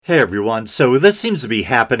Hey everyone, so this seems to be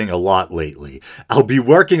happening a lot lately. I'll be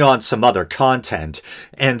working on some other content,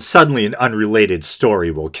 and suddenly an unrelated story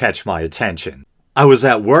will catch my attention. I was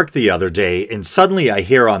at work the other day, and suddenly I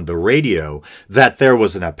hear on the radio that there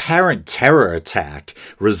was an apparent terror attack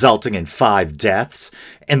resulting in 5 deaths.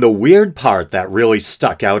 And the weird part that really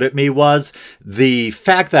stuck out at me was the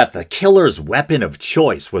fact that the killer's weapon of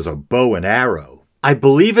choice was a bow and arrow. I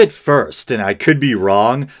believe at first, and I could be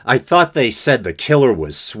wrong, I thought they said the killer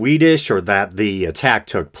was Swedish or that the attack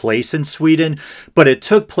took place in Sweden, but it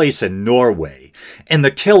took place in Norway. And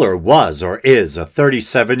the killer was or is a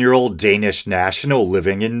 37-year-old Danish national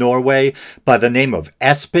living in Norway by the name of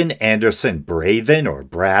Espen Andersen Brathen or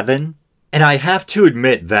Brathen. And I have to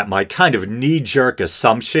admit that my kind of knee-jerk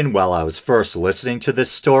assumption while I was first listening to this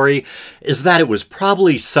story is that it was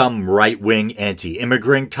probably some right-wing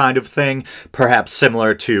anti-immigrant kind of thing, perhaps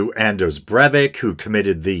similar to Anders Breivik, who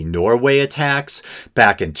committed the Norway attacks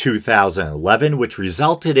back in 2011, which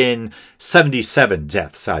resulted in 77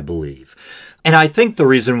 deaths, I believe. And I think the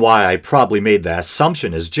reason why I probably made that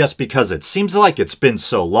assumption is just because it seems like it's been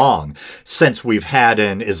so long since we've had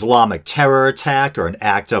an Islamic terror attack or an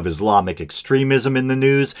act of Islamic extremism in the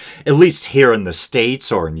news, at least here in the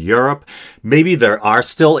States or in Europe. Maybe there are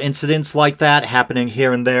still incidents like that happening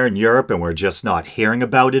here and there in Europe and we're just not hearing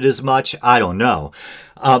about it as much. I don't know.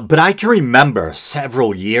 But I can remember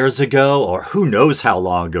several years ago, or who knows how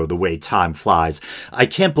long ago, the way time flies. I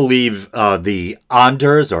can't believe the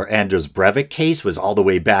Anders Breivik case was all the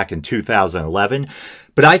way back in 2011.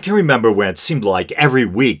 But I can remember when it seemed like every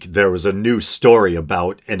week there was a new story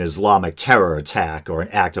about an Islamic terror attack or an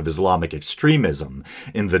act of Islamic extremism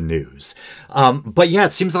in the news. But yeah,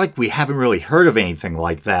 it seems like we haven't really heard of anything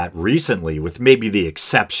like that recently, with maybe the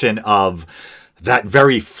exception of that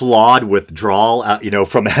very flawed withdrawal,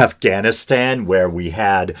 from Afghanistan, where we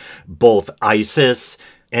had both ISIS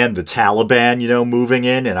and the Taliban, moving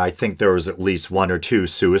in, and I think there was at least 1 or 2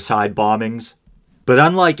 suicide bombings. But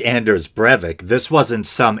unlike Anders Breivik, this wasn't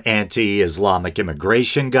some anti-Islamic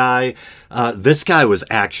immigration guy. This guy was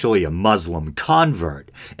actually a Muslim convert,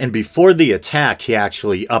 and before the attack, he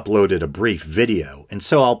actually uploaded a brief video, and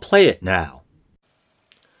so I'll play it now.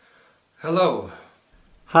 Hello.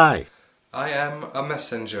 Hi. I am a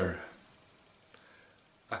messenger.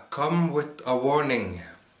 I come with a warning.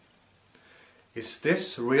 Is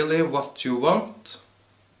this really what you want?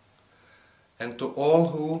 And to all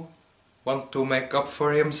who want to make up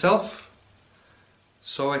for himself,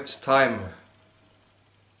 so it's time.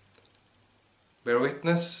 Bear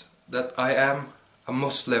witness that I am a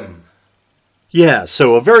Muslim. Yeah,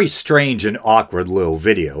 so a very strange and awkward little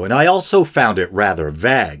video, and I also found it rather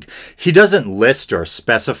vague. He doesn't list or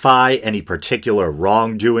specify any particular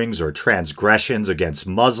wrongdoings or transgressions against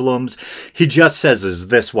Muslims. He just says, "Is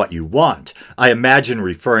this what you want?" I imagine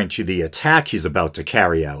referring to the attack he's about to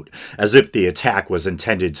carry out, as if the attack was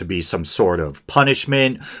intended to be some sort of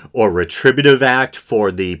punishment or retributive act for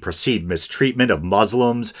the perceived mistreatment of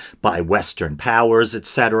Muslims by Western powers,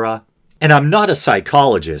 etc. And I'm not a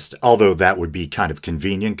psychologist, although that would be kind of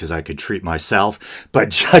convenient because I could treat myself. But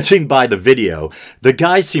judging by the video, the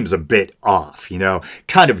guy seems a bit off,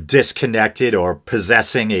 kind of disconnected or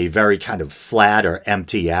possessing a very kind of flat or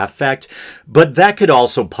empty affect. But that could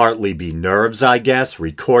also partly be nerves, I guess,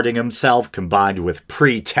 recording himself combined with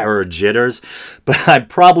pre-terror jitters. But I'm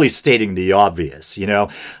probably stating the obvious,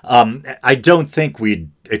 I don't think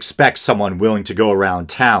we'd expect someone willing to go around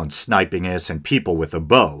town sniping innocent people with a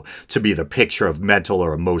bow to be the picture of mental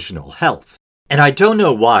or emotional health. And I don't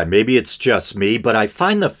know why, maybe it's just me, but I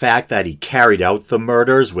find the fact that he carried out the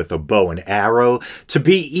murders with a bow and arrow to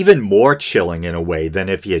be even more chilling in a way than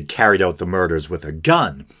if he had carried out the murders with a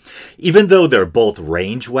gun. Even though they're both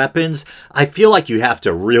range weapons, I feel like you have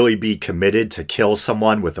to really be committed to kill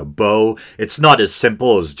someone with a bow. It's not as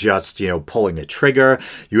simple as just, pulling a trigger.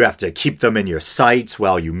 You have to keep them in your sights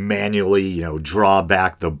while you manually, draw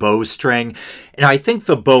back the bowstring. And I think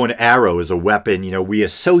the bow and arrow is a weapon, we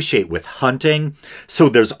associate with hunting. So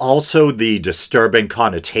there's also the disturbing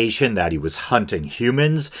connotation that he was hunting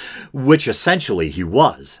humans, which essentially he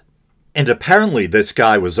was. And apparently this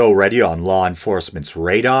guy was already on law enforcement's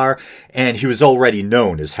radar, and he was already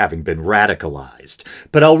known as having been radicalized.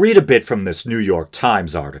 But I'll read a bit from this New York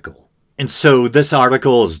Times article. And so this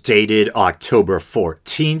article is dated October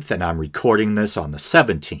 14th, and I'm recording this on the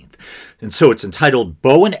 17th. And so it's entitled,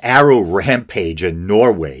 "Bow and Arrow Rampage in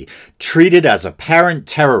Norway, Treated as Apparent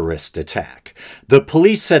Terrorist Attack." The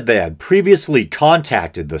police said they had previously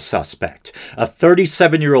contacted the suspect, a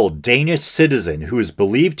 37-year-old Danish citizen who is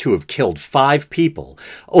believed to have killed 5 people,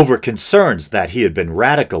 over concerns that he had been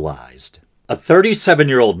radicalized. A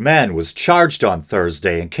 37-year-old man was charged on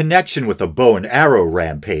Thursday in connection with a bow and arrow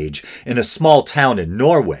rampage in a small town in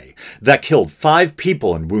Norway that killed 5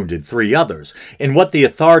 people and wounded 3 others, in what the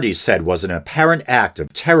authorities said was an apparent act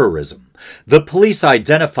of terrorism. The police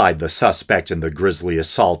identified the suspect in the grisly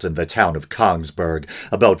assault in the town of Kongsberg,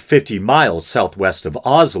 about 50 miles southwest of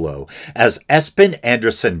Oslo, as Espen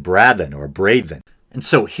Andersen Brathen or Brathen. And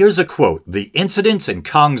so here's a quote. "The incidents in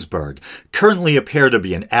Kongsberg currently appear to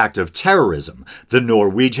be an act of terrorism," the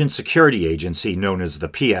Norwegian security agency known as the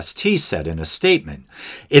PST said in a statement.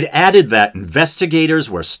 It added that investigators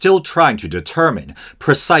were still trying to determine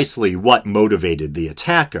precisely what motivated the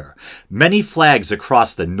attacker. Many flags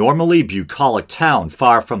across the normally bucolic town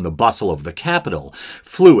far from the bustle of the capital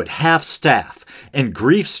flew at half-staff, and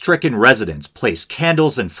grief-stricken residents placed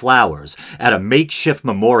candles and flowers at a makeshift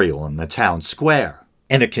memorial in the town square.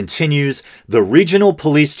 And it continues, the regional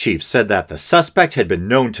police chief said that the suspect had been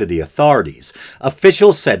known to the authorities.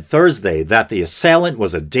 Officials said Thursday that the assailant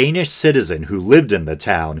was a Danish citizen who lived in the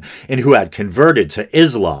town and who had converted to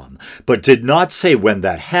Islam, but did not say when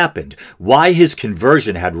that happened, why his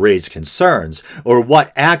conversion had raised concerns, or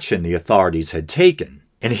what action the authorities had taken.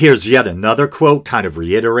 And here's yet another quote, kind of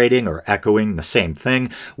reiterating or echoing the same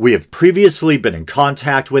thing. "We have previously been in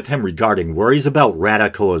contact with him regarding worries about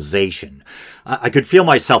radicalization." I could feel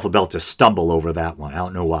myself about to stumble over that one. I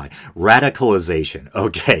don't know why. Radicalization.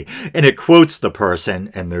 Okay. And it quotes the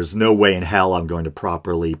person, and there's no way in hell I'm going to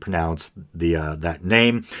properly pronounce that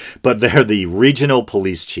name. But they're the regional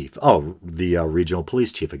police chief. Oh, the regional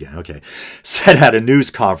police chief again. Okay. Said at a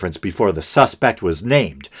news conference before the suspect was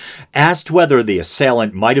named. Asked whether the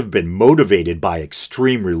assailant might have been motivated by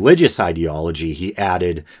extreme religious ideology, he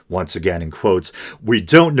added, once again in quotes, "We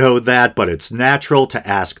don't know that, but it's natural to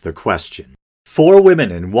ask the question." 4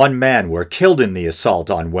 women and 1 man were killed in the assault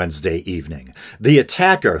on Wednesday evening. The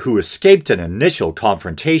attacker, who escaped an initial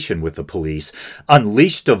confrontation with the police,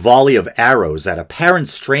 unleashed a volley of arrows at apparent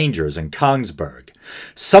strangers in Kongsberg.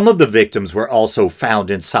 Some of the victims were also found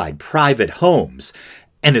inside private homes.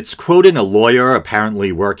 And it's quoting a lawyer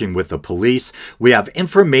apparently working with the police. "We have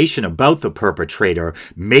information about the perpetrator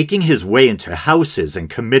making his way into houses and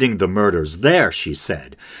committing the murders there," she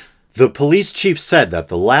said. The police chief said that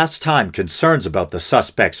the last time concerns about the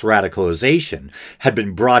suspect's radicalization had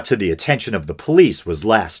been brought to the attention of the police was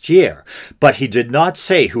last year, but he did not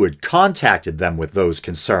say who had contacted them with those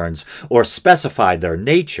concerns or specified their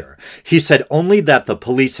nature. He said only that the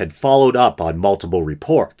police had followed up on multiple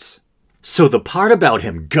reports. So the part about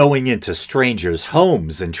him going into strangers'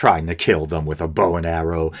 homes and trying to kill them with a bow and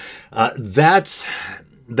arrow, that's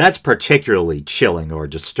particularly chilling or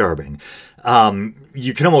disturbing.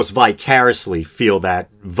 You can almost vicariously feel that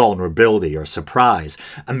vulnerability or surprise.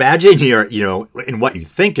 Imagine you're, in what you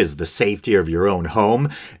think is the safety of your own home,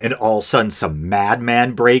 and all of a sudden some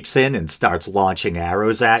madman breaks in and starts launching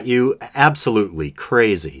arrows at you. Absolutely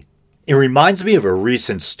crazy. It reminds me of a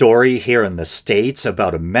recent story here in the States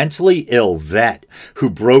about a mentally ill vet who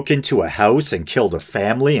broke into a house and killed a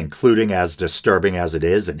family, including, as disturbing as it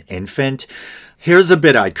is, an infant. Here's a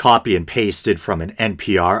bit I copy and pasted from an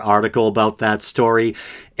NPR article about that story.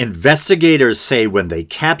 Investigators say when they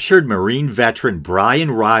captured Marine veteran Brian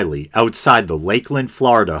Riley outside the Lakeland,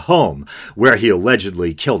 Florida home, where he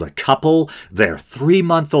allegedly killed a couple, their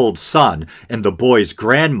 3-month-old son, and the boy's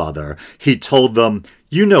grandmother, he told them,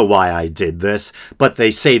 "You know why I did this," but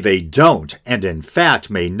they say they don't, and in fact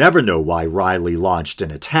may never know why Riley launched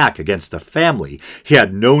an attack against a family he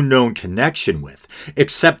had no known connection with,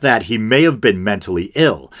 except that he may have been mentally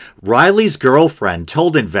ill. Riley's girlfriend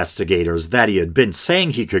told investigators that he had been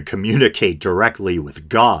saying he could communicate directly with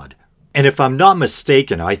God. And if I'm not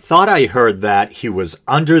mistaken, I thought I heard that he was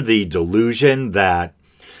under the delusion that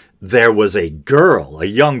there was a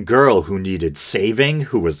young girl who needed saving,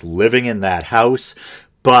 who was living in that house,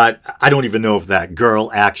 but I don't even know if that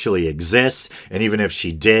girl actually exists, and even if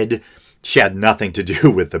she did, she had nothing to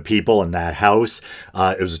do with the people in that house.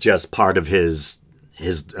 It was just part of his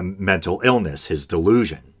mental illness, his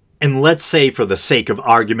delusion. And let's say, for the sake of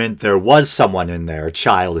argument, there was someone in there, a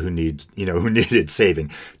child who needed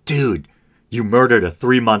saving. Dude, you murdered a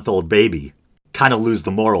 3-month-old baby. Kind of lose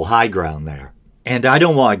the moral high ground there. And I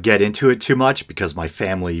don't want to get into it too much because my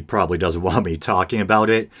family probably doesn't want me talking about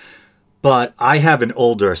it. But I have an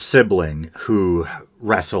older sibling who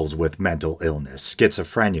wrestles with mental illness,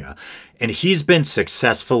 schizophrenia. And he's been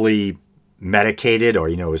successfully medicated, or,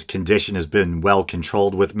 his condition has been well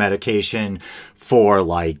controlled with medication for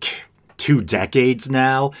like 2 decades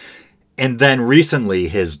now. And then recently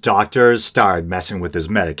his doctors started messing with his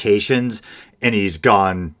medications and he's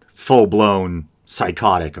gone full-blown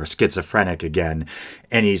psychotic or schizophrenic again,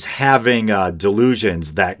 and he's having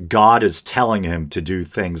delusions that God is telling him to do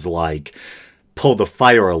things like pull the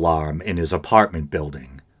fire alarm in his apartment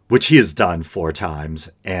building, which he has done 4 times,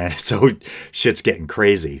 and so shit's getting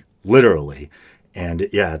crazy, literally. And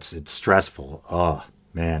yeah, it's stressful. Oh,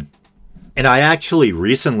 man. And I actually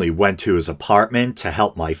recently went to his apartment to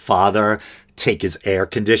help my father take his air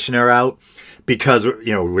conditioner out because,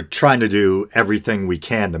 we're trying to do everything we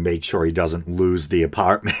can to make sure he doesn't lose the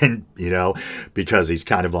apartment, because he's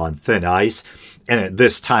kind of on thin ice. And at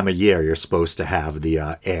this time of year, you're supposed to have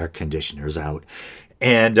the air conditioners out.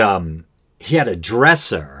 And he had a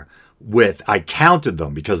dresser with, I counted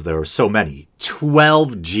them because there were so many,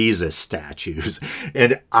 12 Jesus statues.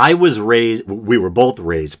 And we were both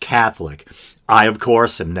raised Catholic. I, of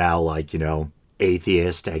course, am now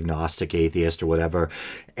atheist, agnostic atheist or whatever.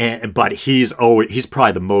 But he's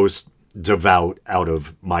probably the most devout out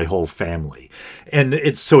of my whole family. And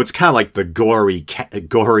it's kind of like the gory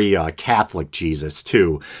Catholic Jesus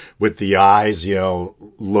too, with the eyes,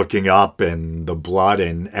 looking up and the blood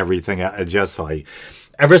and everything. Just like,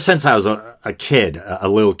 ever since I was a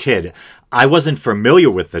little kid, I wasn't familiar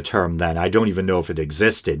with the term then. I don't even know if it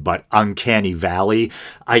existed, but uncanny valley.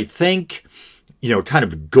 I think, kind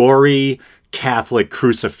of gory Catholic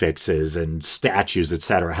crucifixes and statues,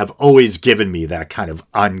 etc., have always given me that kind of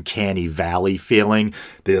uncanny valley feeling.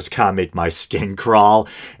 They just kind of make my skin crawl.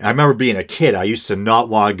 And I remember being a kid, I used to not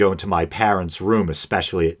want to go into my parents' room,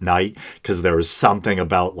 especially at night, because there was something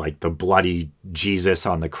about the bloody Jesus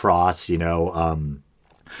on the cross,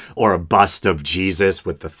 or a bust of Jesus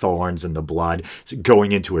with the thorns and the blood,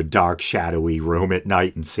 going into a dark, shadowy room at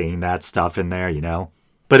night and seeing that stuff in there,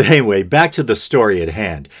 But anyway, back to the story at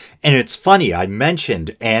hand. And it's funny, I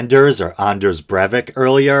mentioned Anders Breivik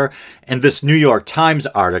earlier, and this New York Times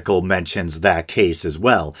article mentions that case as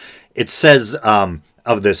well. It says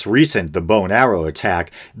of this recent, the bow and arrow attack,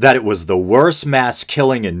 that it was the worst mass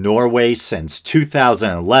killing in Norway since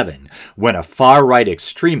 2011, when a far-right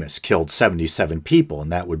extremist killed 77 people,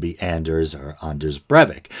 and that would be Anders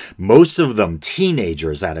Breivik, most of them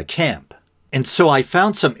teenagers at a camp. And so I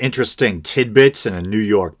found some interesting tidbits in a New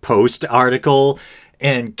York Post article.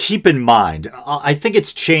 And keep in mind, I think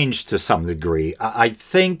it's changed to some degree. I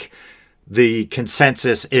think the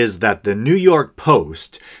consensus is that the New York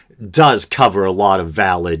Post does cover a lot of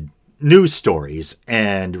valid news stories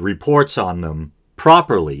and reports on them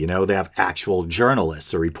properly. They have actual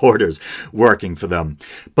journalists or reporters working for them.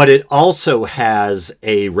 But it also has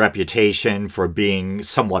a reputation for being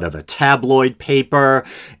somewhat of a tabloid paper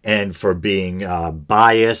and for being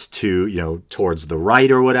biased to, towards the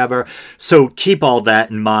right or whatever. So keep all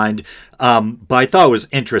that in mind. But I thought it was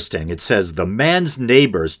interesting. It says the man's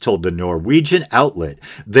neighbors told the Norwegian outlet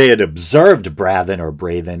they had observed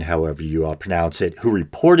Breithen, however you pronounce it, who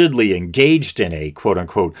reportedly engaged in a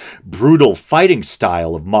quote-unquote brutal fighting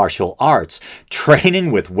style of martial arts,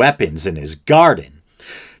 training with weapons in his garden.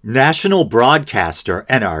 National broadcaster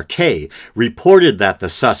NRK reported that the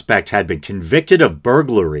suspect had been convicted of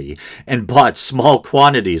burglary and bought small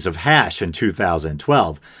quantities of hash in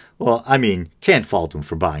 2012. Well, can't fault him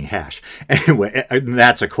for buying hash. Anyway,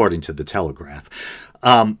 that's according to the Telegraph.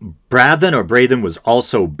 Breithen was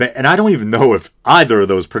also, and I don't even know if either of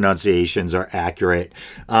those pronunciations are accurate.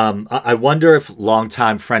 I wonder if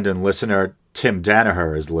longtime friend and listener Tim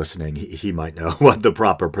Danaher is listening. He might know what the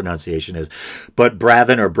proper pronunciation is. But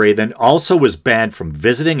Breithen also was banned from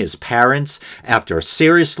visiting his parents after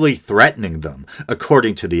seriously threatening them,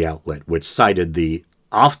 according to the outlet, which cited the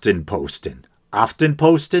Aftenposten.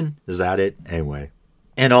 Aftenposten? Is that it? Anyway.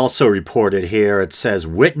 And also reported here, it says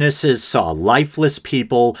witnesses saw lifeless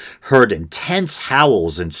people, heard intense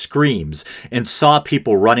howls and screams, and saw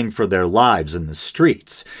people running for their lives in the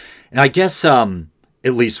streets. And I guess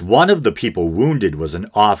at least one of the people wounded was an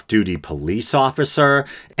off-duty police officer,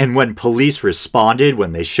 and when police responded,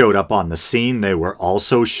 when they showed up on the scene, they were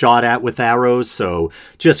also shot at with arrows, so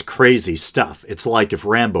just crazy stuff. It's like if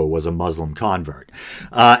Rambo was a Muslim convert.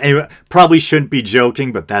 Anyway, probably shouldn't be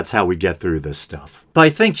joking, but that's how we get through this stuff. But I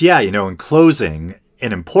think, in closing,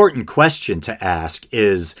 an important question to ask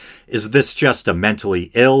is this just a mentally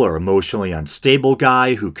ill or emotionally unstable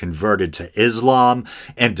guy who converted to Islam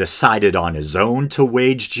and decided on his own to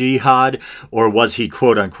wage jihad? Or was he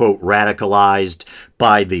quote-unquote radicalized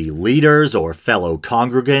by the leaders or fellow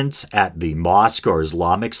congregants at the mosque or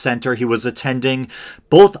Islamic center he was attending?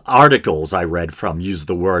 Both articles I read from use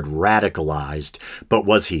the word radicalized, but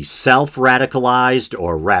was he self-radicalized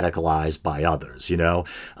or radicalized by others,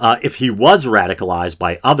 If he was radicalized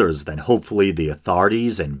by others, then hopefully the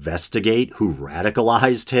authorities investigate investigate who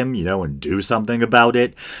radicalized him, and do something about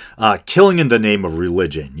it. Killing in the name of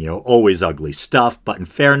religion, always ugly stuff, but in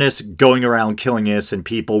fairness, going around killing innocent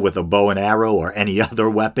people with a bow and arrow or any other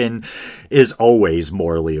weapon is always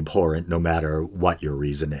morally abhorrent, no matter what your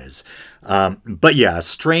reason is. But yeah, a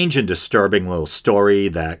strange and disturbing little story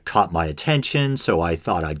that caught my attention, so I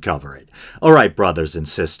thought I'd cover it. All right, brothers and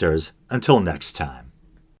sisters, until next time.